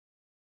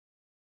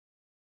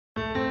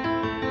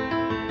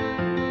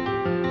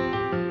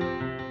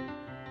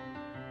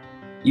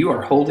You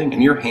are holding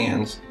in your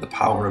hands the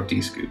power of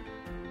Dscoop.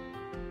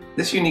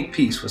 This unique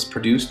piece was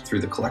produced through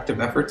the collective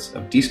efforts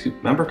of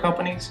DscoopX member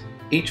companies,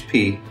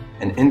 HP,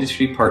 and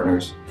industry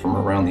partners from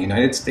around the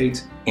United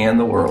States and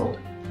the world.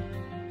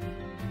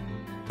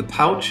 The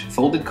pouch,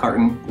 folded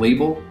carton,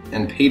 label,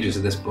 and pages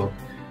of this book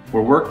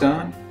were worked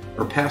on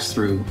or passed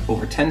through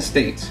over 10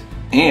 states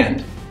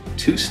and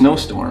 2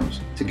 snowstorms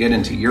to get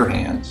into your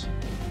hands.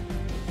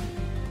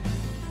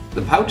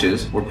 The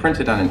pouches were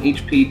printed on an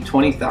HP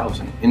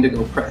 20,000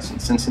 Indigo press in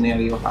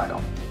Cincinnati, Ohio,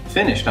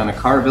 finished on a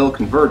Carville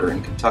converter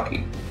in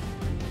Kentucky.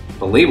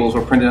 The labels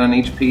were printed on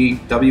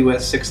HP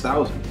WS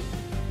 6000.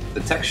 The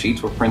text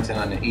sheets were printed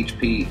on an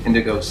HP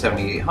Indigo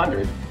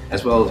 7800,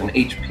 as well as an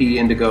HP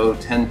Indigo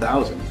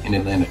 10,000 in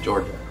Atlanta,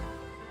 Georgia.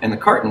 And the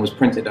carton was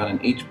printed on an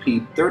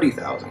HP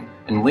 30,000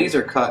 and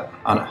laser cut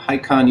on a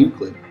Hicon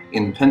Euclid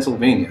in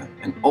Pennsylvania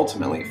and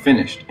ultimately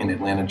finished in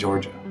Atlanta,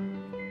 Georgia.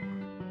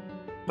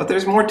 But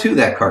there's more to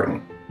that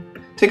carton.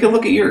 Take a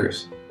look at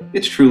yours.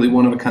 It's truly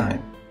one of a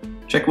kind.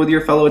 Check with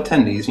your fellow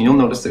attendees and you'll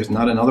notice there's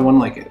not another one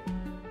like it.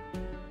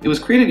 It was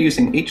created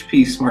using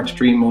HP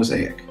SmartStream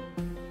Mosaic.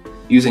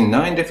 Using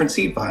 9 different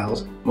seed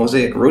files,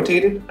 Mosaic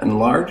rotated,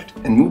 enlarged,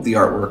 and moved the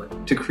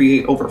artwork to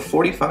create over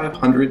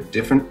 4,500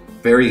 different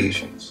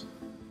variations.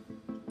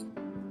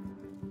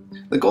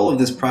 The goal of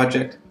this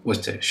project was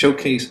to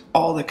showcase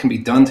all that can be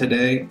done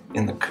today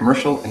in the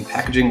commercial and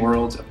packaging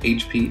worlds of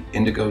HP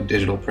Indigo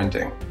digital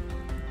printing.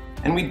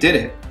 And we did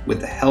it with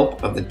the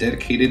help of the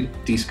dedicated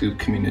DscoopX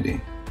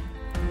community.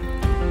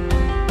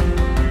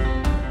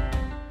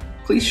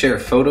 Please share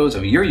photos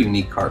of your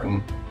unique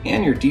carton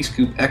and your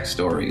DscoopX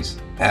stories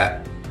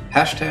at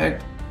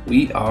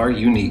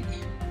 #WeAreUnique.